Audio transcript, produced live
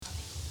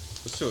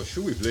So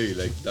should we play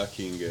like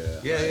ducking?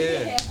 Yeah.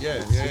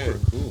 Super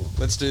cool.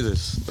 Let's do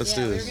this. Let's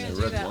do we were this. gonna I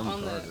do read that one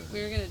on the. card.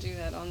 We were gonna do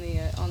that on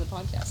the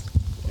podcast.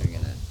 We were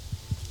gonna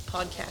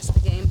podcast the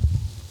game.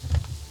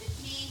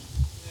 It's me.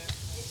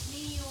 It's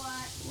me you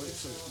want.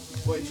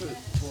 Wait for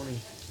 20.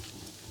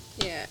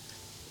 Yeah.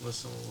 Unless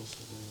someone wants to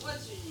do it.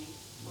 What's your name?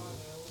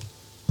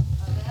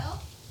 Pavel?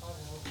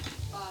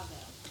 Pavel.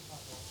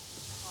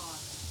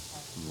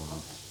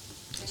 Wow.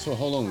 So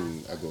how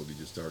long ago did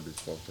you start this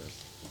podcast?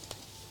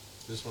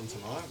 This one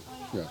tonight?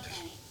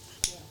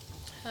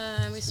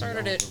 Yeah. We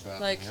started it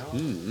like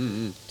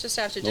just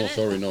after No, dinner.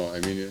 sorry, no. I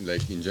mean,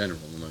 like in general.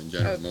 No, in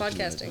general. Oh, not in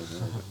podcasting.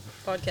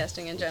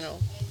 Podcasting in general.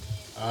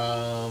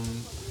 I'd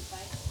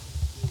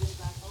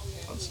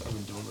say I've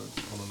been doing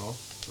it on and off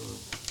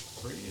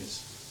for 3 years.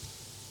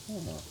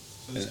 Oh,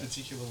 So this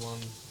particular one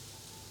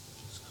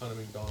has kind of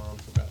been going on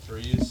for about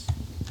 3 years.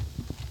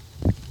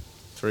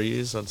 3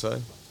 years, I'd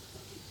say.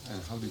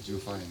 and how did you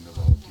find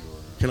about your?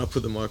 Can I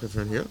put the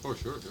microphone here? Oh,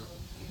 sure.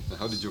 And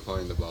how did you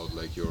find about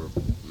like your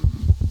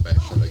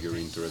passion, like your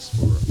interest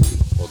for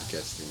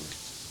podcasting?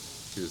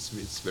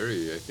 It's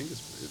very. I think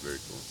it's very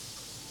cool.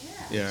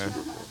 Yeah.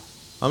 Super cool.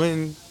 I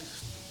mean,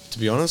 to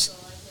be honest,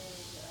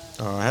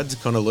 I had to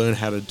kind of learn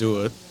how to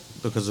do it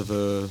because of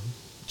a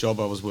job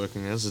I was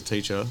working as a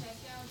teacher,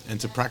 and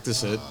to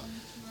practice it,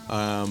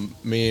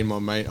 me and my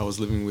mate I was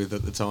living with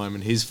at the time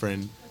and his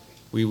friend,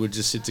 we would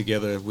just sit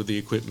together with the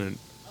equipment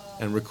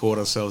and record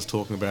ourselves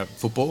talking about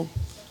football.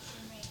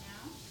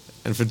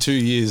 And for 2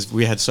 years,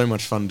 we had so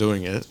much fun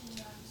doing it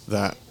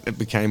that it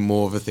became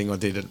more of a thing I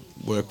did at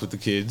work with the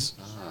kids.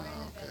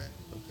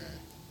 Okay.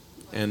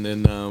 And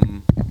then,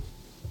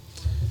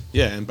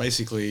 and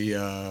basically,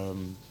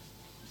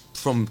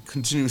 from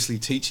continuously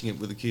teaching it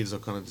with the kids, I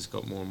kind of just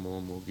got more and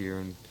more gear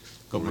and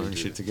got my own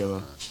shit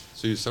together.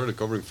 So you started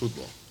covering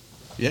football.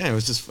 Yeah, it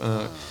was just,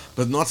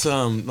 but not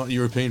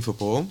European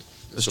football,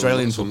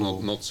 Australian so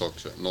football. not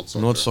soccer. Not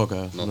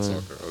soccer, Not no.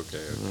 soccer.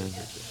 Okay.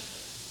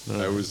 No.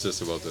 I was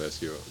just about to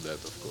ask you that,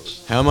 of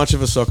course. How much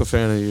of a soccer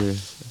fan are you?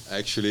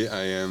 Actually,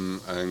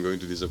 I'm going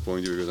to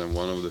disappoint you because I'm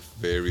one of the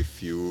very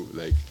few,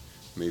 like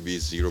maybe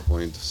 0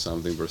 point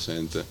something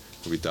percent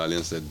of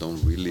Italians that don't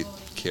really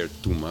care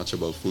too much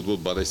about football.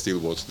 But I still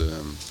watch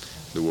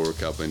the World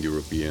Cup and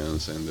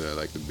Europeans and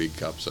like the big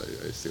cups.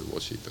 I still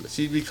watch Italy.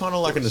 So you'd be kind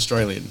of like an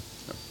Australian.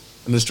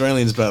 An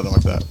Australian's better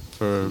like that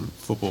for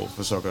football,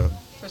 for soccer.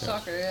 For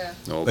soccer, yeah.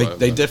 No,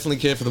 They definitely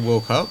care for the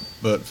World Cup,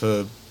 but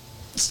for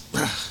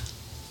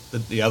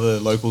the other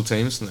local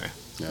teams,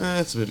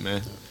 it's a bit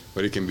meh.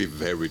 But it can be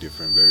very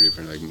different, very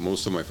different. Like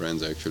most of my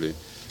friends actually,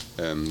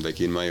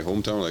 like in my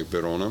hometown, like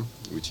Verona,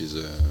 which is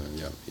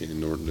in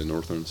the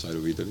northern side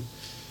of Italy,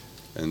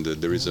 and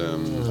there is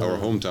our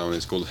hometown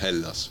is called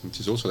Hellas,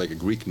 which is also like a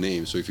Greek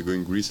name. So if you go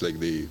in Greece, like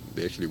they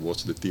actually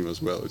watch the team as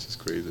well, which is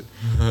crazy,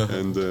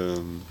 and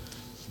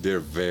they're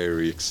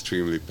very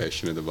extremely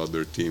passionate about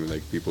their team.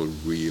 Like people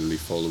really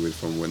follow it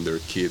from when they're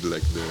a kid.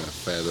 Like the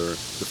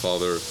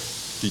father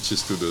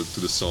teaches to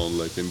the son,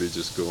 like, and they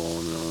just go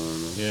on and on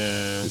and on.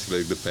 Yeah. It's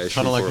like the passion.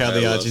 Kind of like for how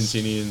the Hellas.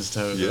 Argentinians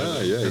and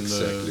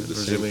exactly. the The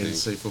same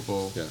Brazilians thing. see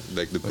football. Yeah,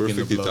 like the Like in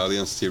the perfect blood.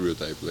 Italian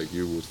stereotype, like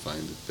you would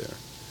find it there.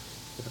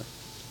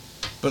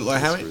 But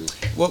like, how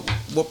That's many,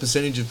 what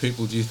percentage of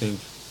people do you think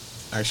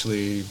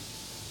actually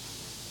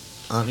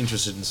aren't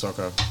interested in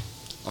soccer?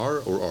 Are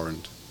or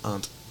aren't?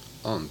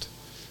 Aren't.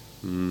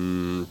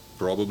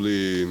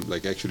 Probably,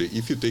 like actually,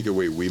 if you take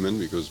away women,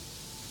 because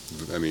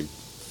I mean,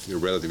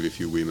 relatively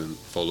few women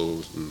follow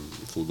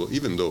football,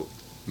 even though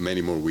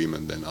many more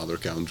women than other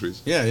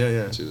countries. Yeah.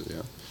 Which is,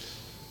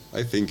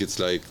 I think it's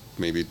like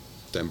maybe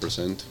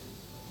 10%,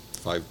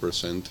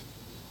 5%,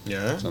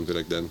 Yeah. something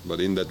like that. But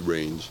in that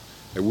range,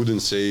 I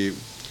wouldn't say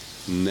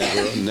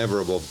never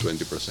above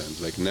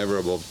 20%. Like never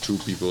above 2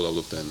 people out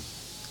of 10.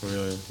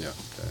 Really. Yeah,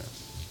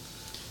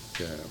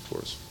 of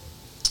course.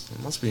 It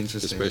must be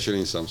interesting. Especially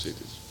in some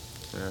cities.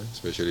 Yeah.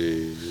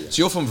 Especially. Yeah.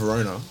 So you're from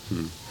Verona.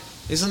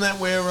 Isn't that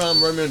where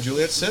Romeo and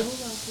Juliet set?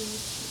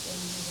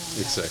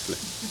 Exactly.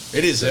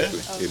 It is,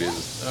 Exactly. It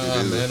is. Oh,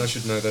 It is. man, I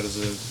should know that as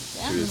a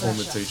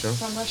former teacher.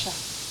 From Russia.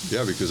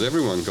 Yeah, because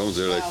everyone comes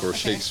there like for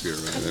Shakespeare,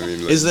 right? I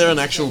mean, like, Is there an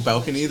actual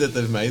balcony that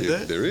they've made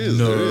there? There is.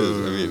 No. There is.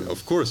 I mean,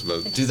 of course,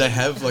 but Do they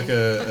have like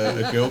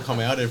a girl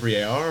come out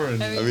every hour?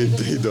 And I mean,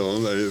 they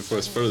don't.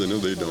 As far as I know,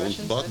 they don't.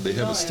 But they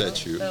have a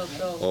statue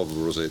of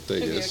Rosetta, I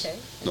Could be guess. okay.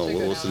 No, Check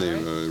it what's the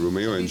out. name?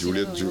 Romeo and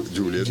Juliet. Juliet.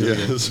 Juliet.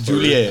 Yeah, sorry.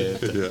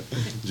 Juliet. Yeah,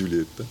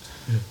 Julietta.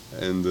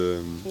 And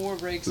War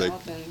breaks like,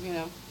 out and, you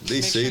know. they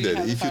make say sure that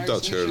have the if you fire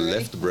touch her extinguisher ready.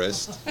 left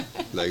breast,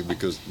 like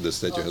because the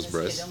statue has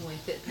breasts,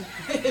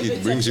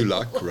 it brings you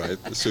luck, right?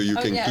 So you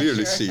can yeah,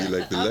 clearly sure. see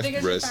like the How left big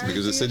is the breast fire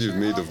because the statue is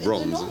made of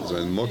bronze, so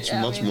and much Yeah,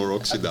 I much mean, more I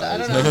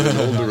oxidized don't know. than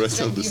all the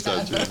rest I of the think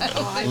you have statue.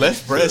 that.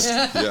 left breast.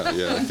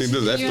 Yeah. I think the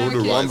left You or have the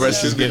a right kid, One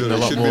breast is should be getting the- a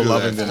lot should be more the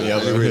loving left. than the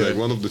other. Anyway, Yeah. like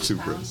one of the two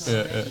breasts.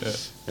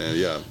 Yeah.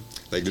 Yeah.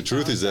 Like the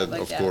truth is that, Like,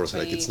 of yeah, course,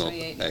 20, like it's not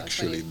 28, no,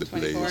 actually 20, the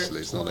place. 24.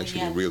 It's not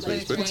actually a Yeah, real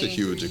place, but it's a 20,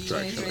 huge 23,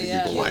 attraction. Like,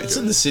 yeah. people like It's it.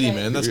 in the city,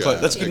 man. That's Yeah,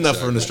 quite, that's good enough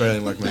for an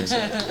exactly. Australian like me.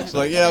 It's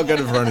like, yeah, I'll go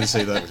to Verona to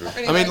see that.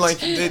 I mean, like,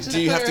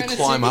 do you have to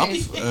climb up no, a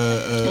it's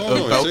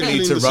balcony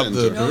actually to in the rub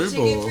the center. No boob, ticket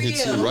or for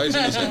It's you. right in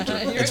the center.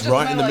 it's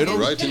right in the middle?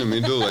 Right in the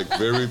middle, like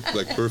very,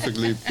 like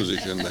perfectly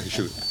positioned.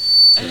 Actually,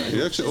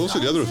 actually, also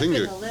the other thing,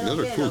 the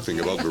other cool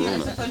thing about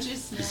Verona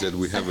is that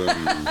we have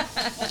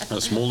a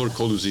smaller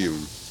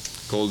Colosseum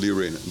called the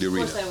Arena. The Of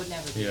course, Arena I would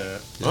never. do Yeah.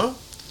 that. Huh?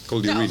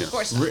 called the No, Arena. of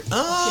course not.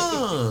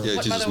 Ah. Yeah, What it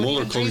is a mother smaller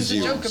would even dream to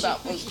Colosseum. joke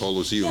about was-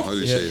 Colosseum, how do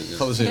you say it? Yeah. Yeah.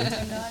 Colosseum.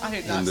 I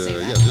did not And say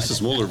that. yeah, just a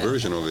smaller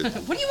version of it.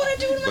 What do you want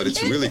to do with my But it's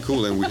kid? really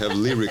cool, and we have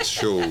lyrics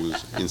shows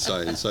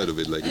inside of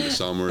it, like in the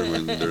summer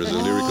when there's a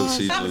lyrical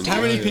season. How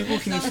many people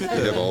can you fit We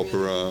have there?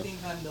 opera. I think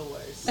I'm the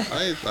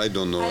worst. I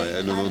don't know.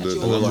 I don't know the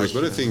Well, numbers,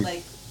 but I like, think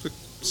Like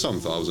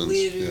some thousands.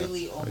 Yeah.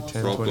 literally almost.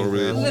 10, Probably.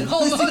 20,000.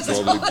 Almost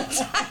all Probably. the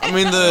time.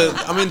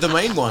 I mean the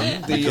main one,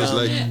 the Because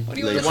like, What do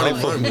you like the one in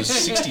half of- Rome was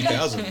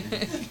 60,000.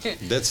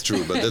 that's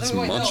true, but that's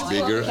Wait, no, much I'll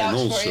bigger. put a And couch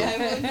for also, you.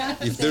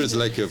 if there's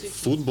like a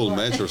football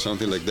match or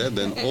something like that,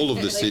 then all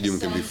of the stadium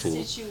can be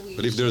full.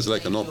 But if there's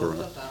like an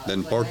opera,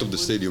 then part of the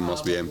stadium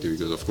must be empty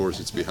because, of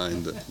course, it's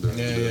behind the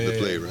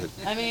play, right?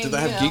 I mean, Do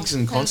they have you know, gigs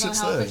and depends on concerts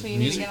how there? quickly you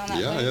need to Music? get on that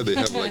Yeah, plane. yeah, they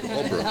have like How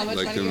opera, much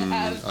like money you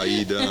have.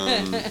 Aida.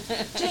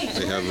 Jake,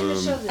 They have, we're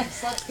gonna show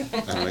this. Let's go. I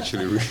don't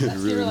actually There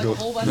really were like a know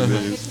whole bunch the of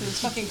names. buckets in this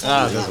fucking Ah,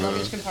 car, that's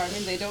luggage right.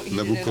 compartment. They don't heat it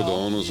at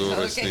all. Nabucodonosor, I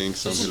Okay. think,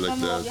 something like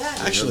that. Yeah.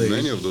 They Actually- have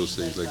many of those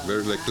things, like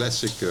very like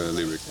classic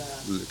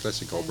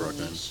classic opera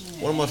kind.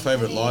 One of my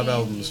favorite live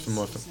albums from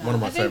one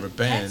of my I think favorite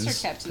pets bands,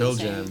 are kept in Pearl the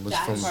same Jam, was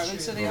That's from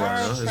compartment, so they Verona are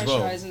as well.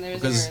 pressurized and there's air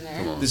Because in there.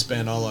 Come on. this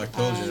band I like,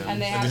 Pearl Jam.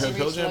 And they Have have you to heard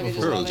Pearl reach Jam luggage as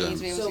before? well. Pearl They Jam. need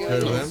to be able to So go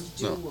Heard of in. them?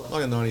 No.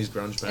 Like a 90s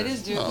grunge band. It is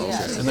doable. Oh, Yeah,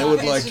 okay. it's And they not- would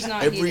it's like just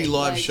not every heated.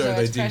 live Like, show so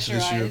they it's did for this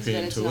pressurized,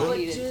 European but it's tour. not But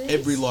heated. do they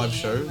Every live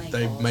scan, show like,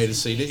 they all made a the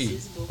CD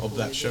faces of before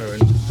that they show, go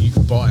and on? you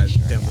could buy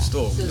it down the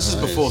store. This is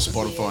Nice. before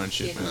Spotify and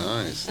shit, man.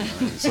 Nice,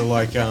 nice. So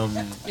like, I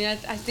mean, I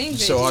think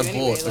they so do I anyway.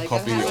 bought a Like,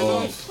 copy I've had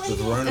of the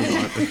Verona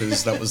night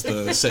because that was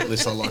the set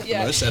list I liked the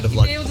Yeah, most out of you'd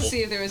like be able to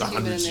see if there was the a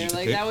human in hundreds there. you could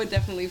Like pick. that would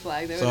definitely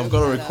flag. That So would I've got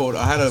a open that up. record.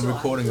 I had a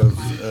recording of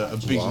a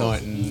big Wow.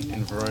 night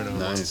in Verona.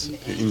 Nice.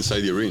 Inside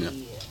the arena.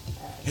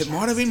 It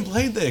might have been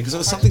played there because there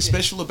was something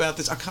special about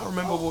this. I can't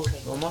remember what.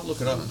 I might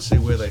look it up and see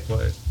where they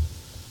played.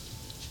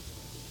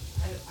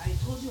 I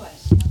told you I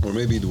snapped. Or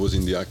maybe it was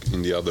in the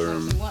other,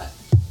 Something what?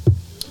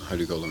 how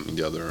do you call them, in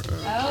the other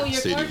Oh, your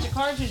stadium.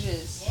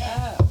 cartridges.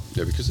 Yeah. Oh.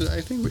 Yeah, because I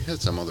think we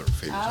had some other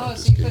famous Oh, so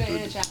artists you came put it to in a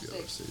the other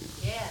chapstick. stadium.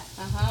 Yeah.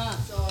 Uh huh.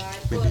 So I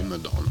Maybe put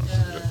Madonna or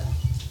the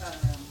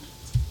something.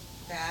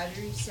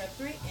 battery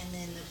separate and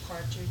then the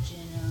cartridge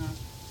in.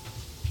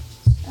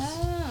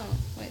 Oh,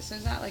 wait. So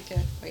is that like a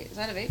wait? Is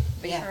that a vape?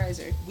 Yeah.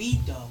 Vaporizer.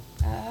 Weed though.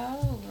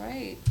 Oh,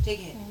 right. Take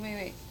it.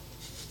 Wait.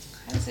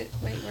 How does it?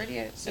 Wait, where do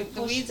you? So You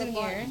the push weed's the in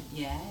here. button.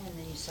 Yeah, and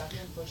then you suck it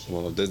and push it.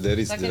 Well, that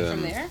is Suck it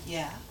from the there.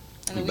 Yeah.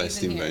 And the weed's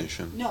best in here.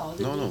 invention. No,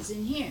 the no, weed's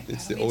in here.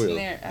 It's The the weed's oil. in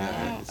there.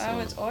 Yeah, Oh,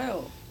 it's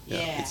oil. yeah,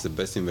 Yeah. it's the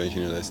best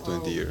invention in the last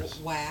 20 Or years.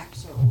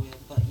 Wax or oil,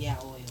 but yeah,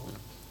 oil.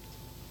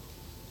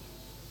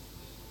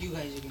 You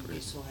guys are gonna be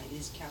so high.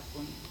 This is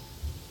California.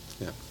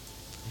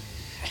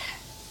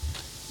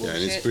 Yeah,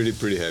 and it's Bullshit.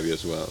 pretty heavy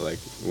as well. Like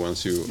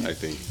once you, I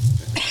think,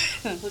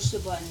 Push the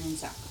button and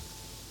suck.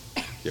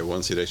 yeah,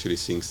 once it actually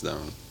sinks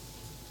down.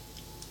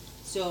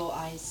 So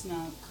I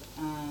snuck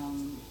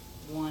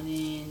one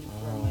in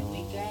for my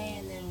weak guy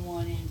and then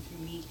one in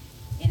for me,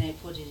 and I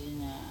put it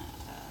in a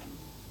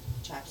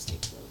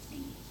chapstick little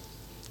thingy.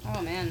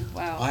 Oh man,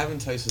 wow. I haven't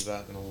tasted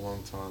that in a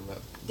long time.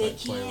 They That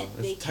flavor. can't-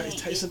 It they ta- can't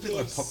tastes a get bit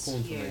like this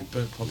popcorn for me. here.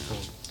 Burnt popcorn.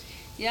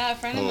 Yeah, a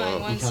friend of Oh, mine wow.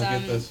 You once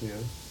can't get this here.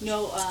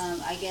 No,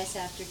 I guess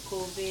after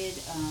COVID,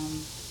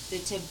 the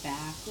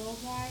tobacco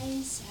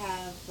guys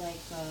have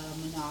like a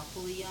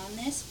monopoly on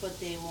this, but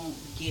they won't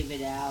give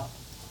it out.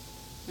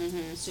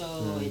 Mhm. So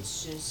Mm.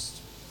 it's just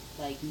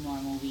like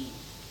normal weed.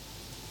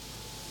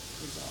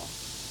 Is all.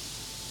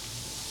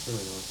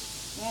 Really nice.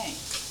 Right.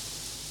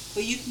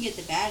 But you can get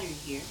the battery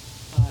here.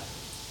 But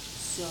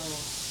so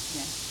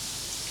yeah.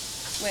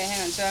 Wait,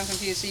 hang on. So I'm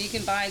confused. So you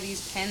can buy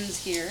these pens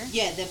here.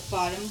 Yeah, the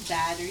bottom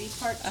battery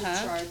part to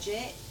Uh-huh. charge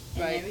it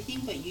and Right.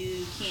 everything, but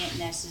you can't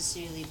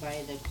necessarily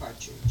buy the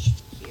cartridge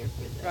here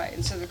for the Right,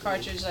 and so the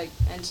cartridge, like,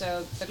 and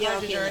so the Yeah,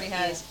 cartridge okay, already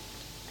yeah. has,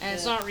 and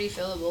it's Yeah. not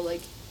refillable,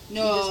 like,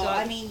 No, You just got-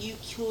 I mean you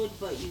could,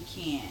 but you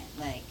can't.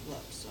 Like,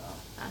 look,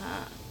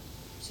 uh-huh.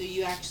 so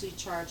you actually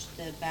charge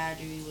the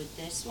battery with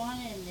this one,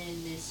 and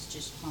then this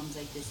just comes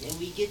like this, and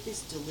we get this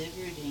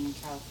delivered in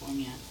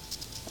California.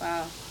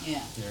 Wow.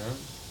 Yeah. Yeah.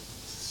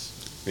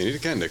 I mean,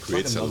 it kind of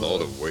creates a another-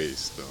 lot of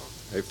waste, though.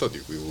 I thought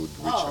we would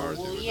recharge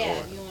Oh well, it with yeah.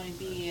 oil. If you want to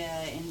be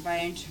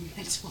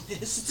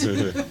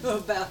environmentalist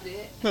about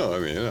it. No, I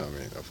mean,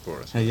 of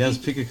course. Hey, Yaz,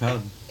 pick a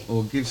card.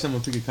 Or give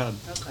someone pick a card.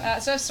 Okay.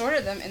 So I've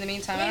sorted them in the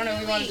meantime. I don't know if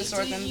we wanted to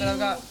sort them, but I've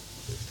got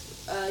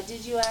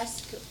Did you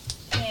ask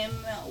him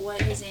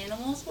what his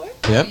animals were?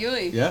 Yep.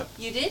 Yuli. Yep.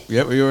 You did?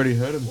 Yep, we already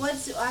heard him.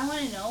 I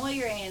want to know what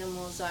your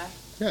animals are.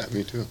 Yeah,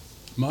 me too.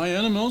 My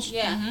animals?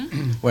 Yeah.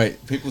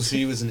 Wait, people see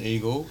you as an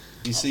eagle.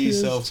 You see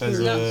yourself as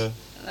a...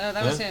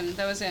 That was him.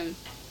 That was him.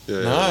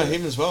 Yeah, No,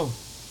 him as well.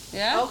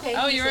 Yeah? Okay,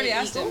 Oh, he you already said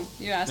asked eagle? him.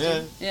 You asked Yeah.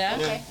 him. Yeah?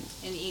 Okay.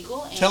 An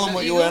eagle. And Tell him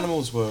what your eagle?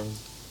 animals were.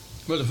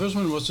 Well, the first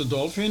one was the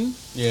dolphin,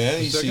 Yeah, the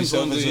you see second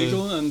yourself one the as a...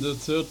 eagle, and the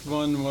third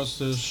one was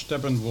the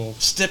Steppenwolf.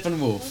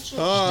 Steppenwolf.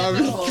 Ah, Steppenwolf.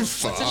 really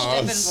What's a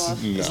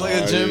Steppenwolf? It's like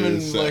a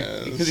German, like,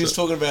 because he's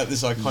talking about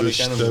this iconic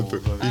animal.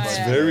 It's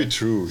yeah. very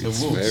true. The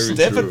It's wolf. very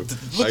Steppen-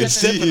 true. look I at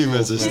see him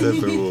as a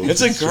Steppenwolf. Steppenwolf.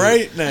 It's a true.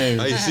 great name.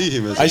 I see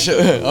him as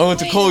I want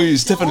to call you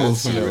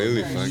Steppenwolf from now.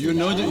 really fucking. You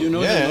know the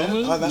Yeah,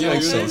 novel? oh, that yeah,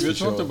 makes we, sense we for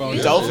talked sure. about Yeah.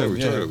 it. Dolphin, we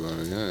yeah. talked about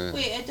it. Yeah.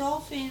 Wait, a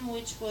dolphin,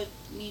 which would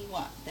mean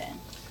what then?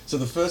 So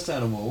the first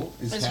animal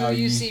is It's how who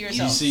you see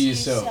yourself. You see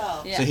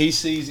yourself. Yeah. So he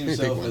sees Take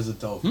himself one. as a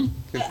dolphin.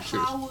 But Cheers.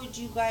 how would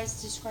you guys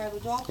describe a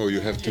dolphin? Oh, you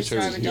have to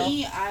Describe choose. a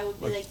Me, I would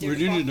be like they're we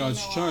did fucking it a as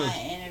lot child.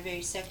 and are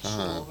very sexual,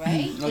 Uh-huh.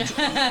 right?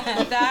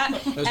 That,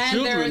 As and they're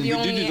children, the we did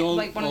only, it all-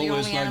 like, one of the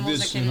always only like animals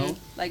this, that can, you know?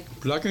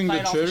 like, Plucking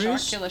fight the off a shark,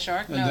 cherries. kill a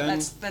shark. and No,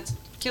 then- that's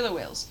killer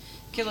whales.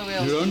 Killer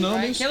whales. You don't know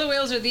right? this? Killer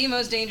whales are the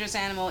most dangerous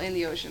animal in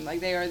the ocean. Like,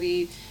 they are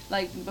the,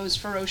 like, most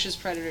ferocious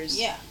predators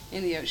Yeah.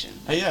 in the ocean.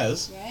 Hey,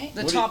 yes. Right?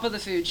 The What do top you- of the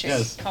food chain.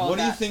 Yes. Call What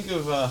it do you that. think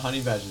of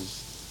honey badgers?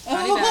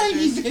 Honey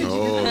badgers.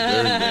 Oh,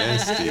 very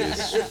nasty.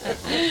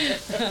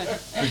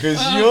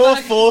 Because your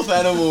fourth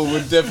animal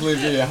would definitely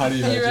be a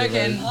honey badger.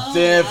 reckon? mate. Oh,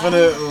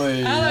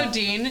 Definitely. Hello,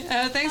 Dean.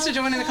 Thanks for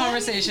joining the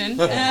conversation.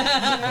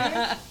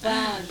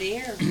 Wow, they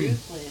are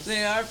ruthless.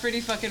 They are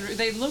pretty fucking.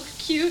 They look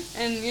cute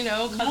and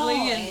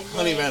cuddly, and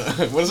Honey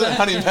badger. What is it?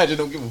 Honey badger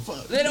don't give a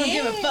fuck. they don't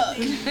give a fuck.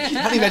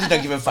 Honey badger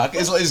don't give a fuck.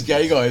 It's like this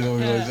gay guy.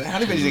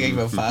 Honey badger don't give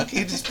a fuck.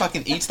 He just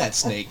fucking eats that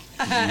snake.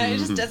 It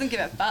just doesn't give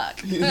a fuck.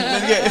 So Yeah.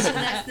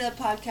 that's the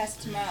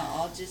podcast tomorrow.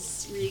 I'll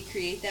just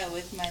recreate that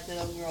with my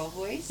little girl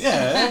voice.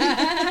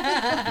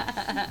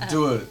 Yeah.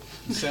 Do it.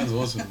 It sounds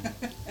awesome.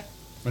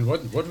 And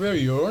what were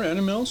your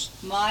animals?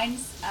 Mine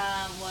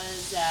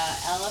was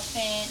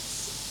elephant,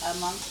 a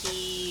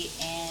monkey,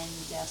 and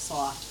a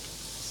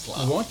sloth.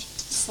 What?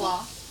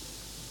 Sloth.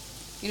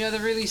 The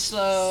really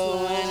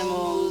slow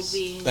animals.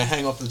 moving. They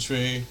hang off the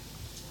tree.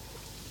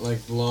 Like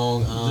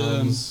long The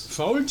arms.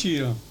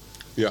 faultier.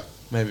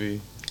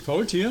 Maybe.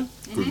 Faultier?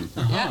 Good.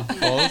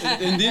 Yeah.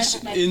 In this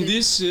That's my in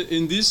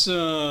food. this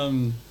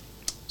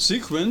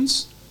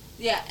sequence.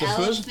 Yeah, The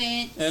first-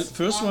 elephant.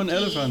 first one,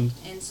 monkey, elephant.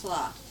 And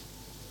sloth.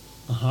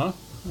 Uh-huh.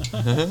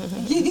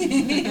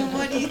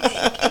 What do you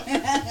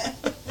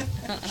think?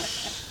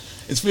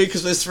 It's weird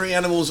because those three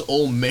animals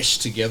all mesh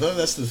together.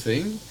 That's the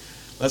thing.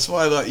 That's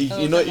why like Oh,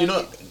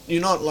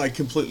 you're not like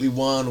completely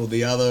one or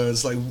the other.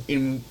 It's like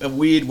in a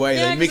weird way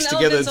Yeah, they mix 'cause an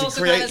together elephant's to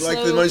also create kinda like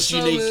the slow- most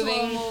slow unique.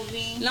 moving. Slow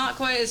moving. Not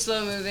quite as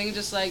slow moving,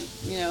 just like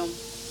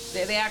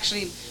they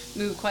actually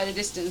move quite a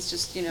distance.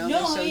 Just they're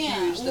so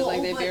huge that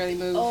like they but- barely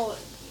move. Oh,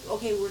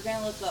 okay, we're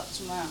gonna look up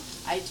tomorrow.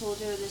 I told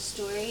her the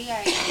story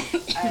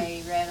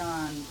I read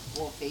on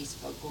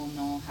Facebook. We'll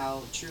know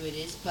how true it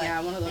is. But Yeah,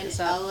 I wanna look an this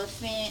up.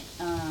 elephant,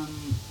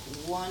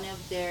 one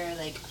of their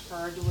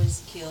herd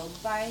was killed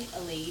by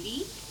a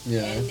lady.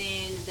 Yeah. And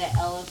then the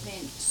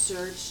elephant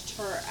searched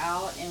her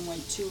out and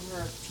went to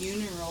her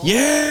funeral.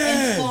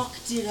 Yeah. And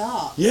fucked it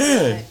up.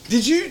 Yeah. Like,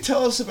 Did you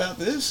tell us about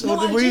this? no, or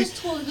did I we? just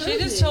told her She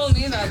just this. told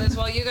me about this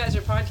while you guys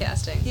were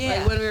podcasting. Yeah.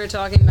 Like when we were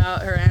talking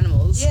about her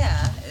animals.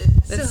 Yeah.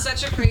 It's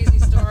such a crazy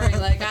story.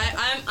 Like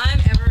I'm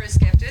ever a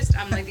skeptist.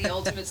 I'm like the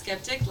ultimate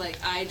skeptic. Like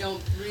I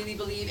don't really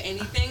believe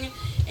anything,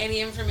 any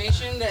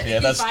information that Yeah, you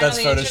that's find on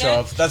the internet.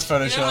 Photoshop. That's I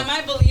Photoshop.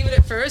 might believe it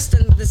at first,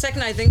 and the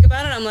second I think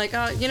about it, I'm like,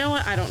 oh, you know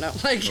what? I don't know.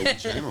 Like,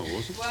 Which animal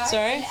was it? What?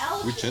 Sorry? An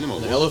elephant? Which animal?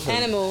 An was it? elephant.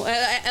 animal,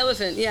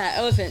 elephant. Yeah,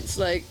 elephants.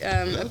 Like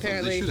Elephants,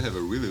 apparently. they should have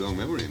a really long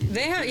memory.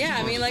 They have, yeah.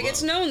 I mean, like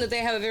it's known that they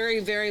have a very,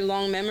 very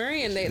long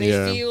memory, and they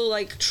Yeah. feel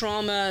like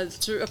trauma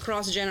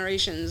across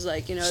generations.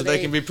 Like So they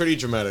can be pretty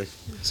dramatic.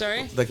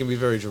 Sorry, They can be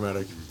very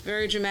dramatic.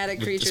 very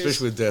dramatic creatures.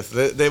 Especially with death.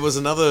 There was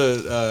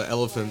another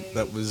elephant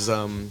that was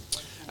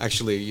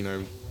actually,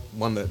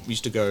 one that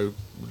used to go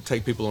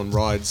take people on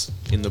rides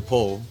in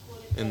Nepal,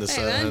 in the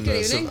Hey, man, in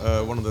good the,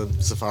 evening. one of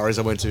the safaris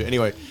I went to.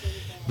 Anyway,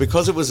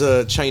 because it was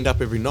chained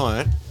up every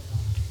night,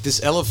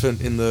 this elephant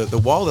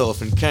the wild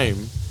elephant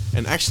came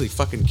and actually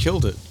fucking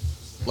killed it,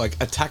 like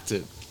attacked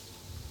it,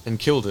 and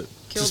killed it.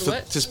 Killed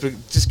just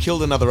what? Just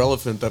killed another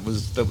elephant that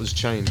was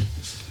chained.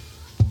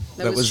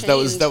 That was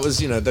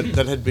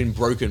that had been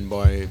broken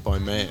by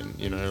man,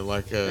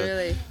 like a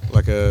Really?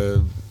 like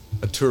a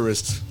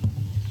tourist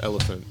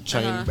elephant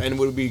chained, Uh-huh. and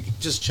would be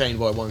just chained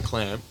by one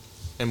clamp,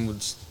 and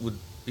would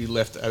be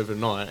left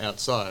overnight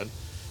outside,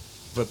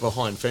 but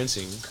behind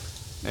fencing,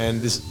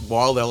 and this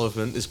wild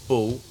elephant, this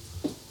bull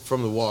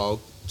from the wild,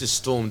 just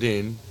stormed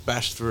in,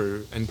 bashed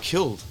through, and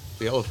killed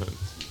the elephant,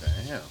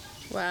 Damn.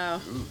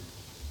 Wow.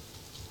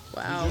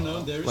 Wow. You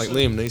know, there is like a,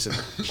 Liam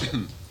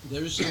Neeson.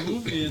 there is a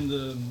movie in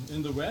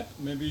the web.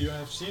 Maybe you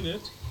have seen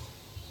it.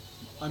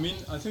 I mean,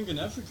 I think in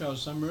Africa or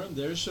somewhere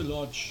there is a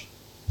lodge,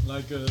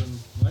 like a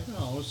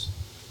house,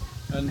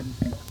 and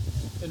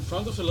in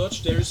front of the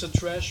lodge there is a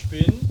trash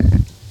bin,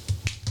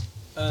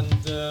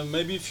 and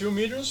maybe a few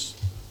meters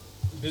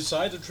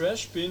beside the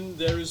trash bin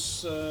there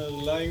is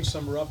lying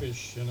some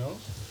rubbish, you know.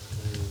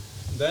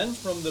 Then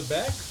from the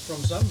back, from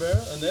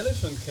somewhere, an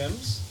elephant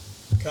comes.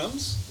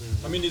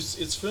 I mean,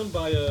 it's filmed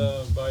by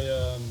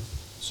a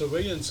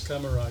surveillance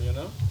camera, you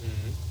know.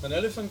 An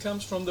elephant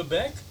comes from the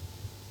back,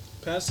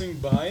 passing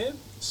by,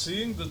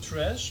 seeing the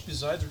trash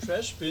beside the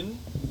trash bin,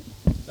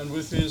 and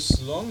with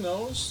his long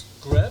nose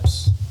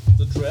grabs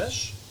the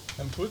trash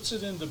and puts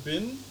it in the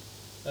bin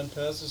and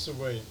passes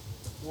away.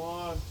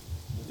 What?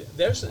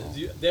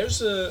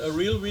 There's a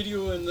real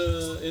video in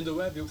the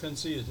web. You can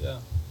see it. Yeah.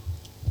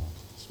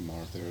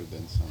 Smarter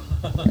than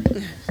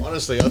some.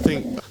 Honestly, I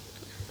think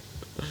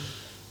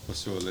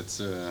So let's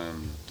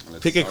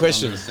Pick a start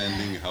question.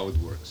 understanding how it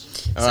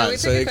works. All So right. we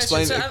So pick a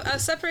explain. question. So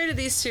I've separated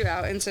these two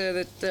out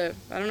into the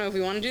I don't know if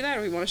we want to do that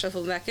or we want to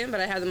shuffle them back in, but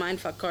I have the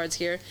mindfuck cards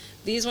here.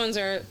 These ones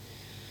are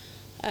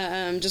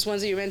just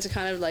ones that you're meant to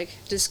kind of like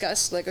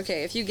discuss. Like,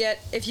 okay, if you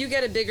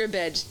get a bigger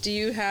bed, do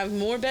you have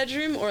more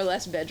bedroom or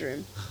less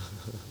bedroom?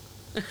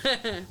 Which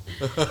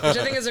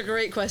I think is a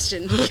great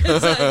question.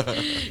 Because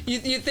like,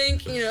 you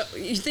think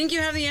you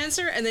have the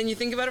answer, and then you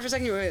think about it for a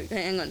second. You're like,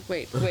 hey, hang on,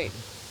 wait. Oh,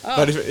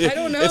 But I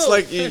don't know. It's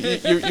like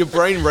your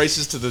brain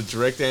races to the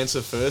direct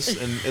answer first,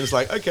 and it's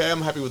like, okay,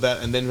 I'm happy with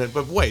that. And then,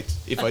 but wait,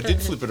 if I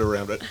did flip it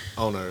around,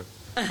 oh no,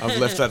 I've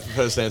left that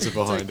first answer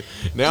behind.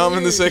 Now I'm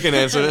in the second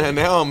answer, and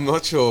now I'm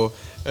not sure.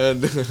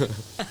 And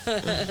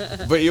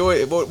but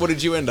what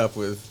did you end up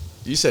with?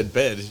 You said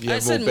bed. I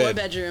said more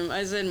bedroom.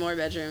 I said more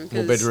bedroom.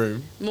 More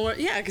bedroom. More,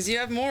 yeah, because you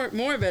have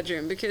more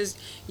bedroom because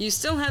you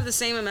still have the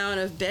same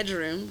amount of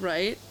bedroom,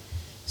 right?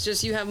 It's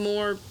just you have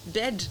more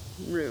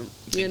bedroom.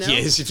 You know.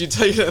 Yes, if you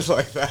take it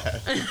like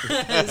that.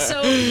 So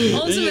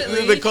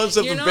ultimately, the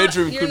concept you're of not,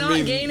 bedroom you're could not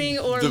mean gaining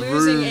or the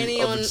losing room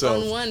any of on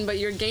itself. one, but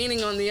you're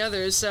gaining on the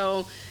other.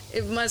 So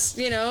it must,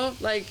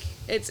 like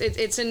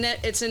it's a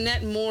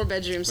net more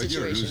bedroom But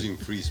you're situation. losing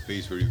free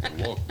space where you can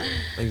walk. Though.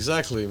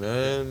 Exactly,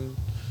 man.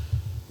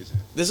 Is it?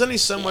 There's only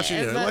so much,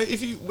 Yeah, but- like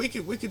if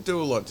we could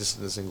do a lot just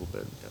in a single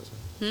bed.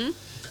 Hmm?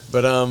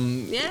 But Yeah,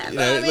 you but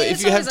know, I mean, like, if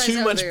it's you have always too nice to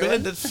have a much bigger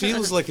bed, one. it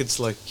feels like it's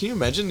like. Can you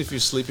imagine if you're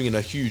sleeping in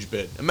a huge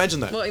bed? Imagine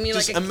that. Well, I mean,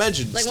 just like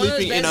imagine like one of those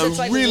sleeping in beds a that's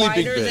like really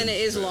big wider bed. than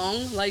it is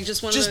long, like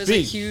just one Just of those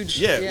big, like huge.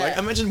 yeah. Like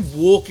imagine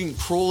walking,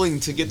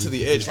 crawling to get to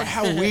the edge. Like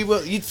how we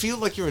were, you'd feel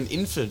like you're an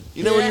infant.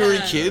 You know when you were a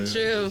Yeah, kid,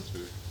 True.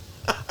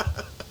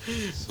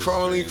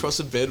 crawling strange. across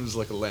a bed was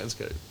like a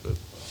landscape. But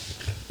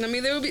I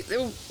mean,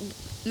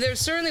 there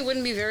certainly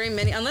wouldn't be very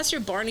many, unless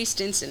you're Barney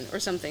Stinson or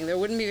something. There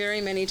wouldn't be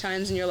very many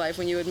times in your life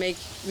when you would make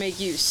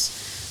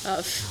use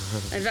of.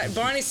 In fact,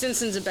 Barney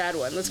Stinson's a bad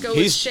one. Let's go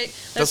with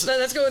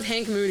let's go with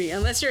Hank Moody.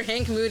 Unless you're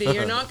Hank Moody,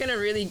 you're not going to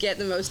really get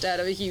the most out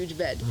of a huge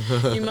bed.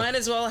 You might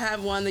as well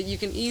have one that you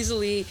can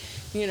easily,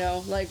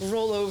 like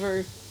roll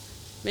over.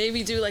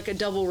 Maybe do like a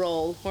double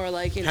roll or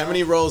like how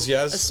many rolls? a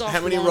Yes. soft How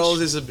many launch.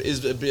 rolls is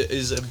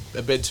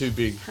a bed too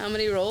big? How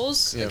many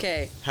rolls? Yeah.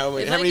 Okay. How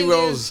If many I can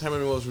rolls? How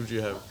many rolls would you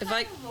have?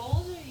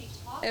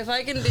 If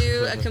I can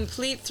do a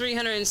complete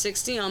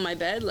 360 on my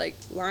bed, like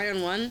lie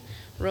on one,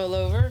 roll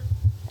over,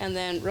 and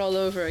then roll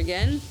over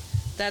again,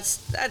 that's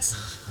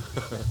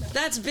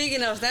big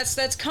enough.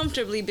 That's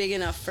comfortably big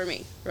enough for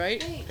me,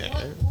 right? Wait,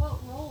 Yeah. what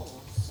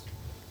rolls?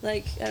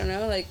 Like I don't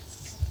know, like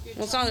You're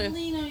Well, it's not a-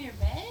 tumbling on your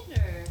bed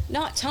or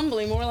not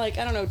tumbling, more like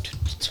I don't know,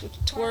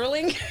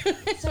 twirling.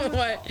 What?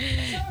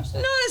 somersault?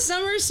 Not a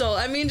somersault.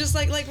 I mean, just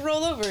like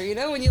roll over.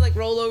 When you like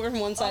roll over from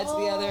one side to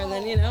the other, and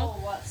then Oh,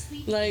 what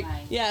sleeping Like,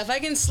 line? yeah, if I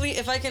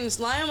can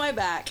lie on my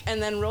back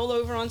and then roll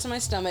over onto my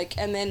stomach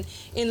and then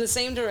in the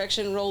same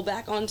direction roll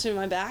back onto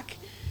my back,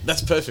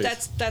 That's perfect.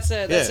 that's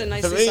a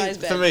nicely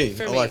sized bed. For me,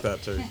 I like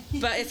that too.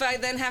 But if I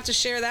then have to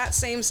share that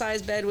same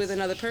size bed with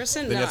another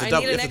person, Then you no, have to I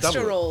double- need an you have to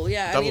extra double it. roll.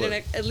 Yeah, Double I need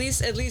it.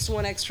 at least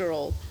one extra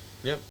roll.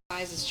 Yep.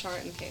 Sizes chart.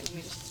 Okay, let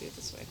me just do it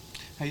this way.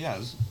 Hey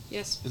Yaz,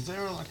 Yes. is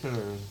there like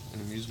an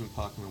amusement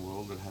park in the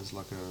world that has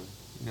like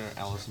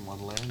Alice in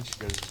Wonderland? She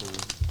goes to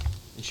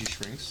and she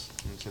shrinks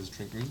and it says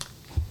drink me.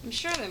 I'm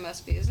sure there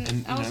must be, isn't it?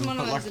 And Alice in but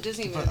Wonderland's like a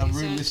Disney but movie. a so-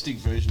 realistic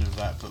version of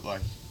that, but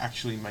like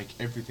actually make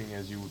everything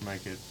as you would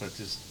make it, but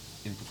just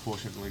in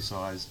proportionately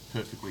sized,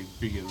 perfectly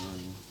bigger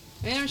than.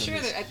 I mean, I'm sure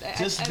Just that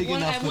just big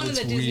enough at that one of it's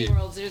the Disney weird.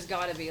 Worlds, there's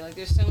got to be. Like,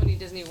 there's so many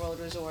Disney World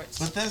resorts.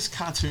 But that's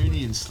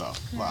cartoony and stuff.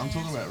 Like I'm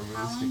talking about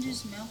How long realistic.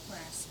 does milk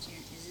last here?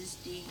 Is this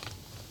date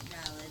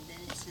valid? Then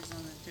it says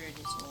on the 3rd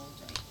it's old,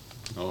 right?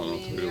 No, I no,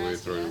 mean, throw it you're away,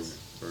 asking throw it away, us.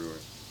 throw it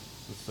away.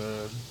 The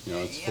third. Yeah,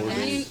 it's Yeah, 4 I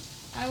mean, days.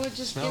 I would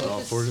just Smell give it. it No,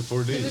 this,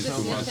 4 days give it is this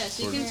too sniff much. test.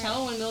 You 4 can days.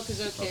 tell when milk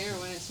is okay or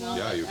when it's not.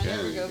 Yeah, you I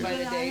never can, go you by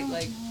can. the date.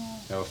 Like,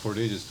 Yeah, 4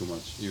 days is too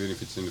much, even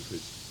if it's in the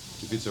fridge.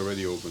 If it's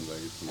already open, like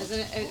it's too much. isn't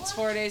it? It's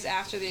 4 days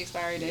after the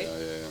expiry Yeah, date.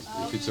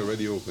 yeah. If it's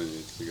already open,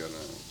 it's you gotta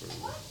throw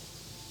it away.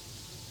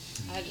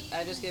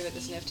 I just give it the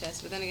sniff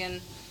test. But then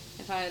again,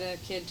 if I had a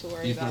kid to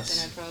worry You've about, got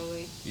then I'd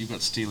probably You've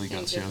got steely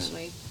think guts, Yaz.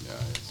 differently. Yeah,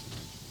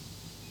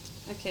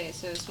 yeah. Okay,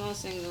 so small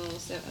single,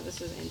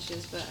 this is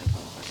inches, but I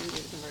can't fucking do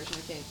the conversion.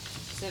 Okay,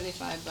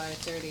 75 by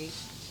 30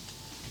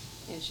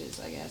 inches,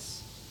 I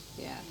guess.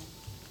 Yeah.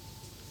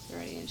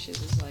 30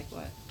 inches is like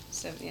what?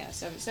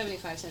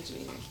 75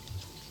 centimeters.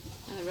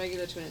 And the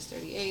regular twin is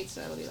 38,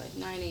 so that'll be like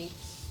 90.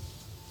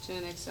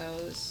 Twin XL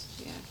is,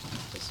 yeah,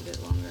 just a bit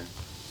longer.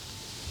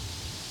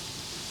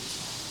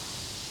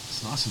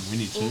 It's nice and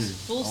windy too.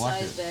 Full I like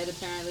size it. bed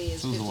apparently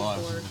is Feels alive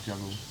 54 in the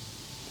jungle.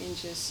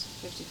 inches.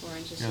 54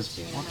 inches, Guys,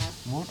 so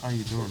 2.5. what are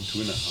you doing?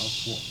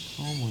 2.5 what?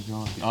 Oh my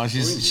god. Oh,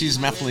 she's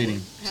math leading.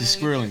 She's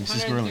squirreling.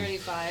 She's squirreling.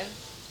 135.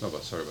 No,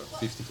 but sorry, but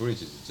 54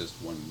 inches is just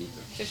 1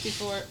 meter.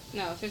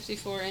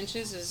 54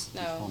 inches is,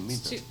 no, 1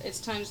 it's, meter. it's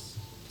times,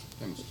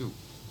 Times 2.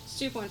 it's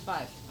 2.5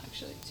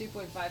 actually,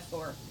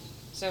 2.54.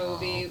 So it will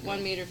be okay.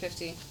 1 meter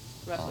 50,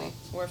 roughly,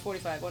 or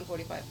 45,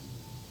 145.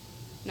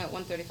 No,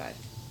 135.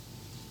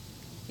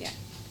 Yeah,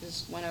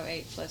 because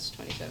 108 plus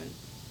 27,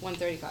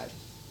 135. Okay.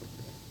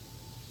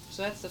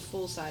 So that's the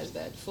full size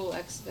bed. Full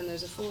X. Then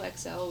there's a full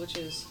XL, which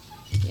is,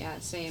 yeah,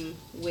 same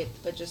width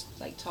but just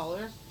like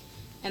taller.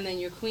 And then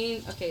your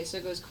queen. Okay, so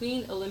it goes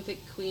queen, Olympic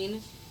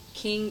queen,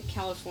 king,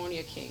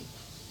 California king.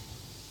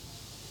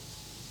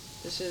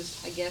 This is,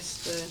 I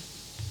guess, the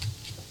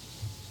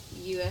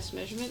U.S.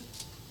 measurement.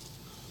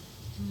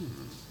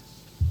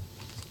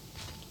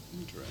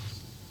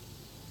 Interesting.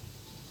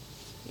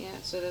 Yeah.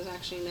 So there's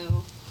actually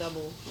no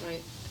double,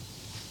 right?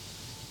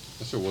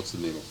 So what's the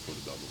name for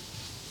the double?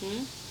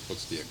 Hmm?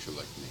 What's the actual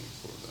like name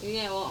for the?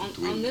 Yeah. Well,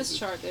 twin, on this is it?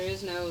 chart there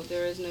is no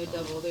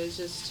double. There's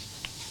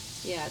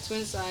just, yeah,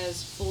 twin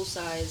size, full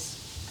size,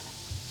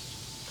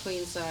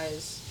 queen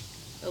size,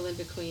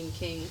 Olympic queen,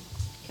 king,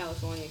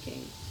 California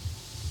king.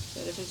 So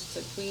the difference,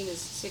 so queen is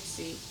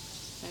 60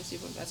 times 2.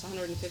 That's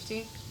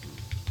 150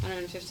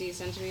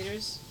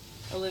 centimeters.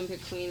 Olympic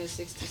queen is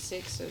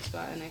 66, so it's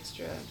got an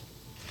extra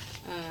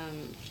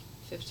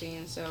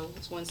 15, so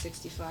it's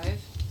 165.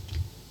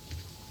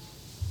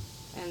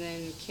 And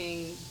then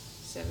king,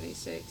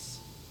 76.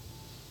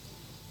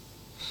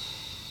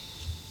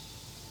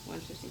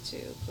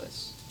 152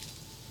 plus,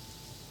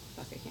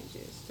 fuck, I can't do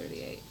this,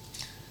 38.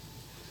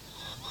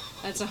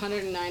 That's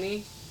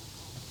 190.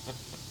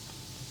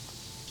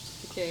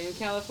 Okay, and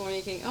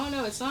California king, oh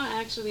no, it's not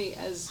actually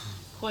as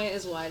quite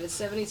as wide. It's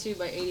 72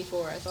 by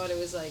 84. I thought it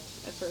was like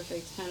a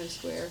perfect kind of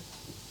square.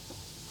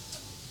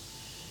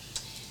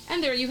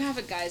 And there you have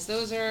it, guys.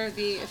 Those are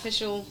the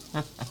official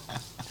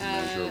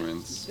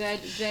Measurements.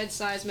 bed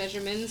size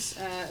measurements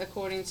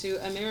according to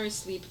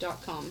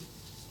amerisleep.com.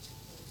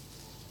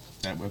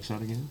 That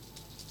website again?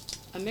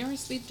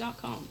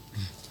 amerisleep.com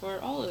for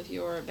all of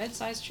your bed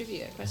size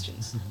trivia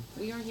questions.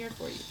 We are here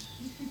for you.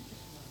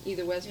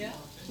 Either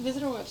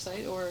visit our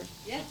website or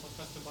Yeah.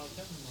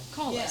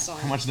 call Yeah. us on.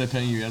 How much are they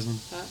paying you, Yasmin?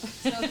 So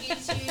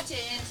it's you to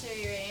answer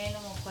your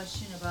animal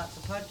question about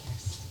the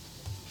podcast.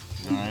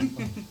 Alright.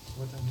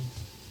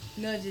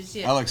 No, just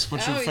Alex,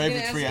 what's your Oh, he's gonna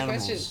favorite answer 3 the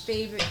animals? question.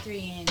 favorite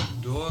 3 animals.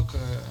 Dog,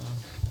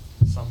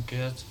 some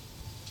cat,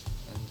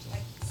 and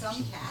Like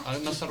some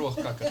cat. Nosoroch,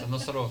 как это?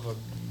 Nosoroch.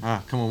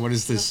 Ah, come on, what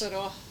is this?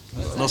 Nasoro.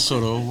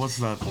 Nosoro, what's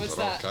that? What's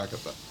that?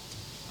 Kakata.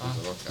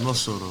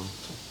 Nosoro.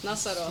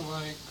 Nasoro.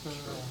 Like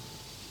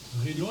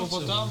Rhinoceros.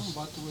 hippopotam,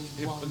 but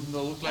with one.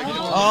 Look like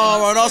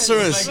Oh,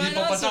 rhinoceros! like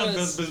hippopotam,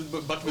 Rhinoceros.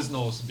 but with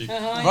nose big.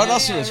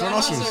 Rhinoceros,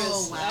 rhinoceros.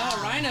 Oh, wow.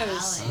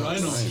 rhinos.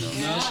 Alex.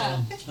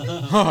 Yeah.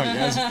 Oh,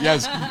 yes.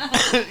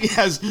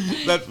 Yes,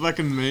 that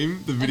fucking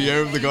meme, the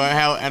video of the guy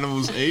how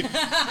animals eat.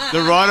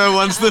 The rhino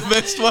one's the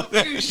best one.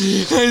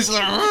 He's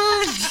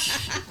like,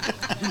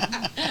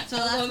 So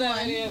that's that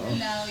one. video.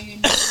 Now you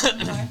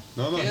know more.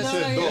 No, he No,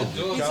 said no, dog.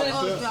 he Cat,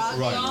 said dog.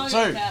 right. Dog.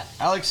 so, Cat.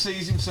 Alex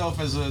sees himself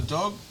as a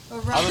dog, A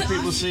other people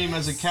rhinoceros, see him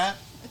as a cat,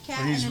 a cat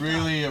but he's and a dog.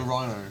 really a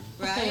rhino.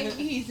 Right?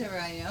 He's a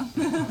rhino.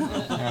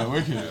 Yeah,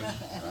 wicked.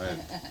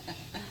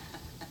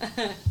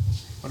 Right.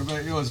 What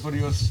about yours? What are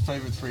your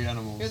favourite 3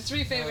 animals? Your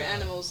 3 favorite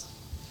animals.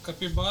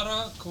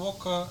 Capybara,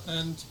 quokka,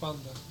 and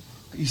panda.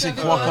 You said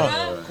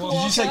Capybara, quokka.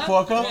 Did you say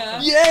quokka? Yeah.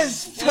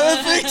 Yes,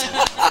 perfect.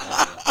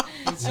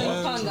 It's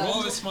Panda.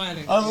 always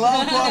smiling. I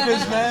love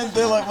quokkas, man.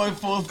 They're like my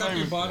 4th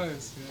favourite. Capybara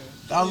is,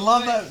 I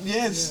love that.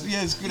 Yes,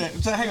 yes, good.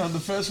 So hang on, the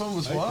first one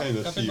was I what? kind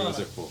of see you as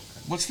a Capybara. pork.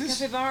 What's this?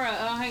 Capybara.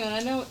 Oh, hang on. I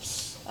know.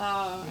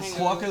 Hang on.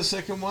 Quokka,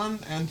 second one,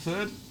 and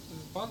third?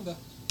 panda.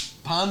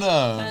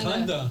 Panda.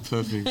 Panda.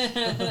 Perfect.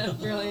 You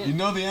Brilliant.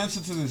 know the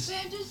answer to this.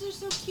 Pandas are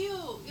so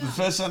cute. The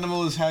first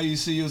animal is how you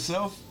see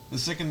yourself. The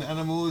second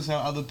animal is how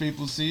other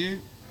people see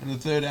you. And the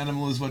third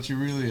animal is what you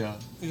really are.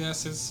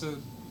 Yes, it's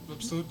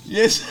absolutely.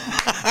 Yes,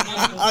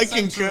 I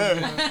concur.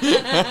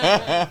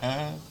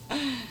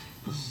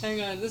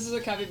 Hang on. This is a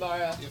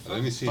capybara.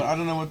 Let me see. But I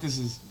don't know what this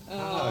is.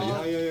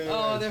 Oh, Yeah.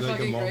 Oh, It's they're like a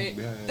fucking monk. great.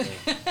 Yeah.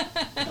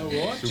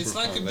 A what? Super It's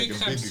like fun, a big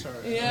hamster.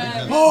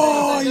 Yeah.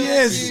 Oh, They're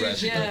yes.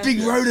 huge, yeah.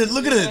 Big rodent.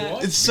 Look at Yeah.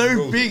 it. It's so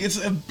Rodent. big.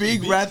 It's a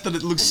big rat that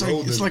it looks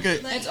so. It's like a.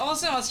 It's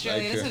also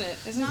Australian, Like, isn't it?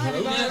 Isn't not a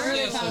capybara rodent. really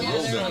Yes, common? yes,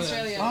 Yeah, they're rodent.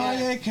 Australian. Oh Yeah.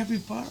 yeah,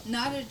 capybara.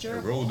 Not a A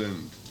gerbil.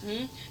 rodent.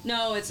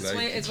 No, it's Like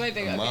way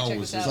bigger. a Okay, check mouse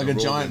this is out. like a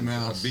rodent, giant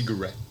mouse. A big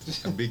rat.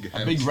 A big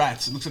A big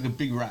rat. It looks like a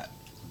big rat.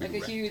 like a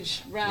rat.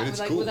 huge But rat it's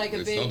with cool. like a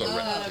It's big not a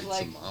rat, kind of it's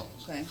like a mouse.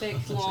 Okay. thick,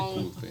 It's a cool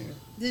long, thing.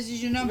 This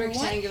is your number one.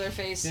 rectangular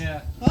face.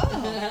 Yeah.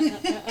 Oh.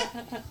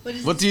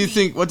 What do you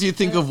think? What do you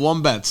think of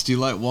wombats? Do you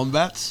like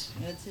wombats?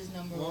 That's his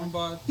number one.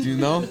 Wombat. Do you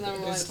know? His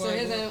number one. It's So like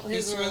his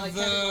it's were with like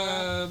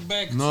the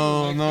back No,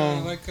 too, like,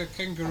 no. like a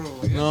kangaroo.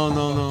 Yeah? No,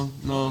 no, no,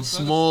 no. It's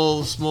not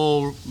a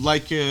Small,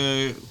 like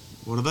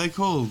what are they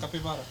called?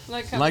 capybara.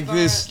 Like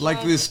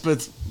this,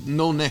 but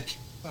no neck.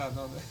 Ah,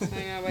 no.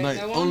 Like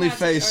only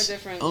face,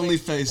 only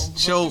But face.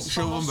 Show it's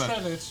from wombat.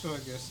 Australia too, I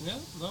guess. Yeah.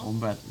 No.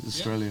 Wombat,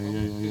 Australia.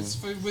 Yeah.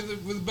 It's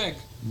with bag.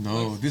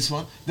 No, this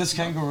one. That's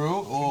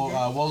kangaroo or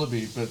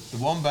wallaby, but the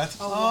wombat.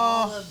 Oh,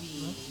 Oh,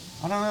 wallaby.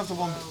 I don't have the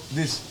wombat.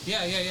 This.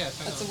 Yeah.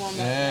 That's a one.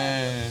 wombat.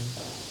 Yeah.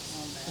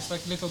 It's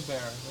like little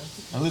bear.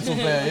 Right? A little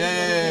bear.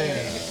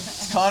 Yeah.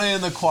 It's kind of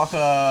in the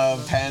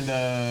quokka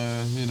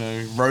panda,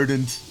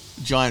 rodent,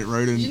 giant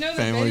rodent Did you know that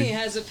family. Benny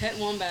has a pet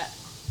wombat?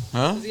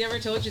 Huh? Has he ever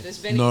told you this,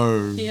 Benny?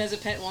 No. He has a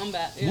pet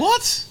wombat. Yeah.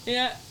 What?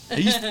 Yeah. Are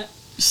you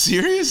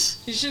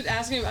serious? You should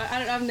ask him.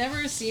 I've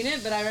never seen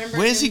it, but I remember.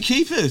 Where's he him,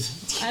 keep it?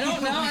 I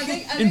don't know. I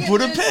think In it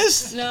Budapest?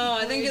 Lives, no,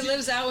 I think it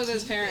lives out with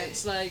his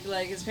parents. Like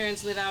his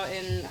parents live out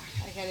in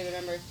I can't even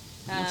remember.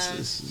 What's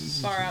this? This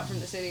is- Far out from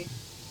the city.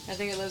 I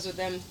think it lives with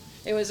them.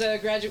 It was a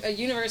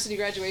university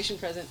graduation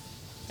present.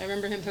 I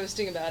remember him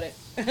posting about it.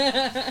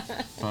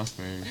 Fuck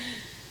me.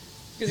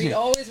 Because he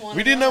always wanted.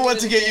 We didn't know one what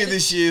as to a get you kid.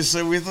 this year,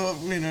 so we thought,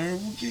 we'll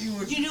get you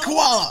a You know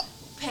koala.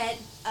 Pet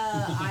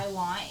I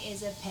want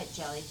is a pet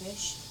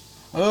jellyfish.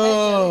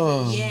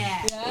 Oh.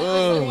 Yeah. Yeah, I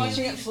Oh. like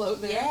watching it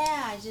float there.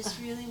 Yeah, I just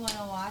really want to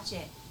watch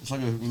it. It's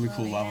like a really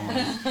cool lava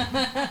lamp.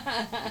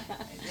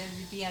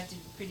 It'd be have to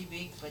be pretty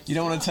big, but You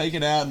don't want to still. take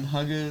it out and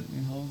hug it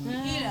and hold it?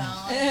 You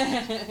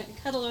know,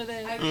 Cuddle with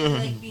it. I really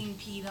like being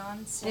peed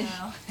on, so.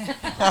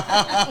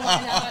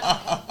 Why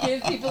not?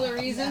 Give people a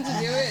reason to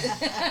do it.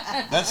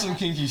 That's some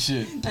kinky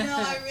shit. No, I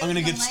really I'm gonna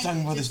don't get like stung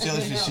it, by this just so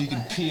you jellyfish so you know.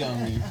 can pee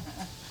on me.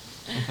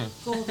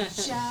 Golden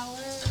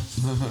showers.